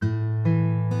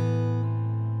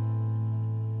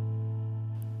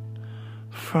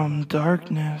from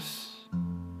darkness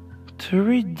to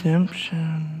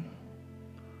redemption,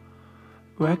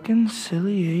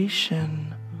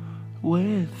 reconciliation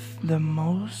with the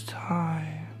Most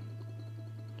High,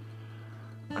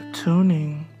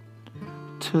 attuning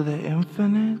to the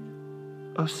infinite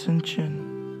ascension,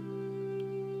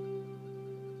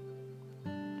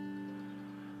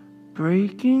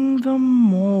 breaking the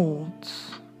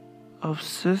molds of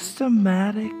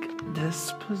systematic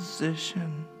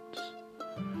dispositions,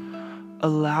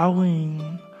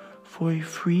 allowing for a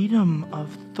freedom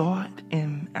of thought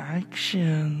and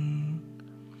action.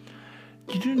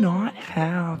 You do not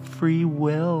have free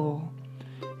will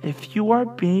if you are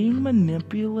being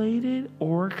manipulated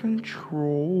or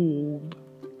controlled.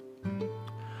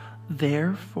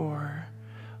 Therefore,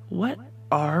 what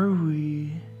are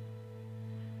we?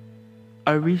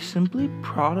 Are we simply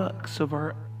products of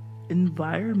our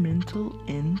environmental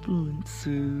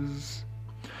influences?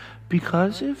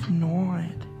 Because if not,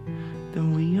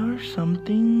 then we are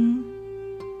something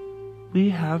we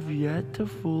have yet to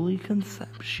fully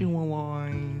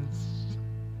conceptualize.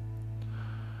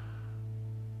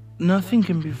 Nothing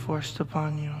can be forced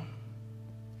upon you.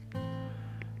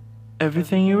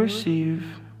 Everything you receive,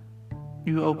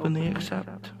 you openly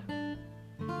accept.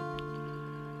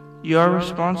 You are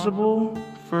responsible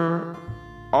for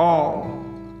all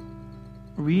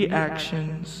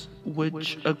reactions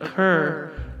which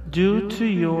occur due to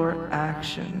your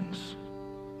actions.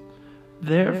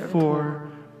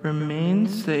 Therefore, remain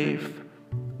safe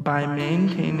by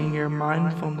maintaining your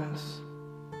mindfulness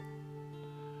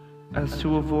as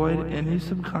to avoid any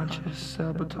subconscious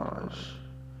sabotage.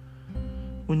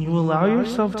 When you allow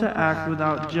yourself to act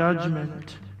without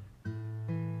judgment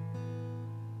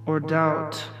or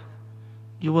doubt,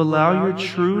 you allow your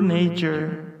true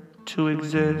nature to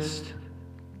exist.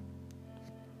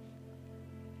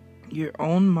 Your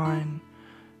own mind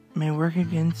may work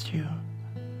against you.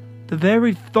 The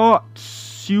very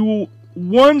thoughts you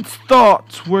once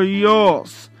thought were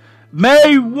yours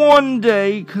may one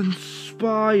day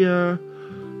conspire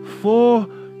for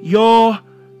your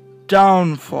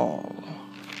downfall.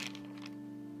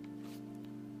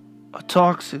 A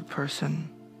toxic person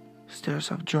stirs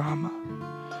up drama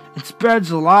and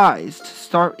spreads lies to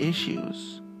start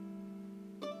issues.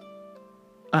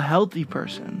 A healthy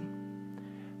person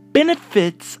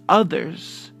benefits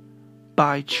others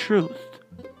by truth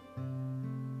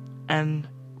and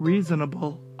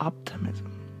reasonable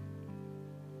optimism.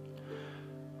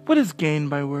 What is gained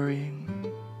by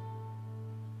worrying?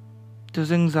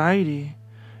 Does anxiety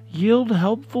yield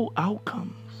helpful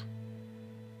outcomes?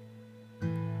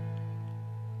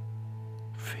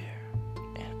 Fear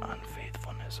and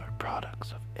unfaithfulness are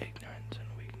products of ignorance and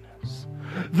weakness.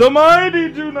 The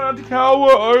mighty do not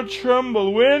cower or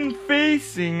tremble when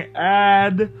facing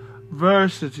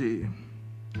adversity.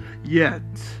 Yet,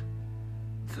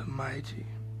 the mighty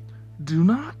do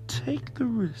not take the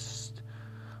risk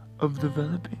of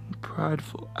developing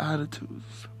prideful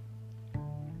attitudes.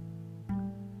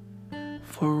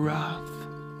 For wrath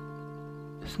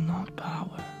is not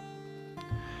power.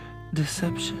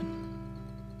 Deception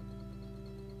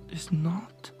is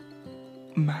not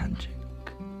magic.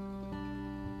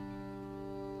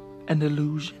 And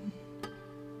illusion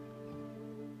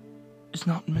is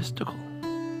not mystical.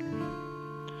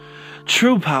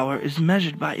 True power is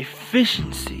measured by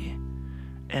efficiency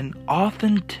and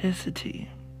authenticity.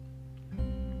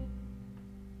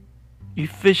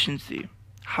 Efficiency,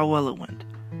 how well it went,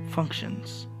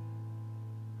 functions.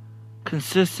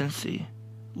 Consistency,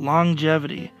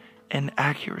 longevity, and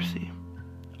accuracy.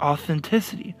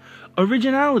 Authenticity,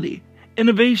 originality,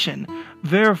 innovation,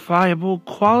 verifiable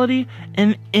quality,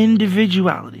 and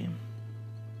individuality.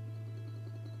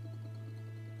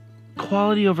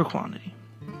 Quality over quantity.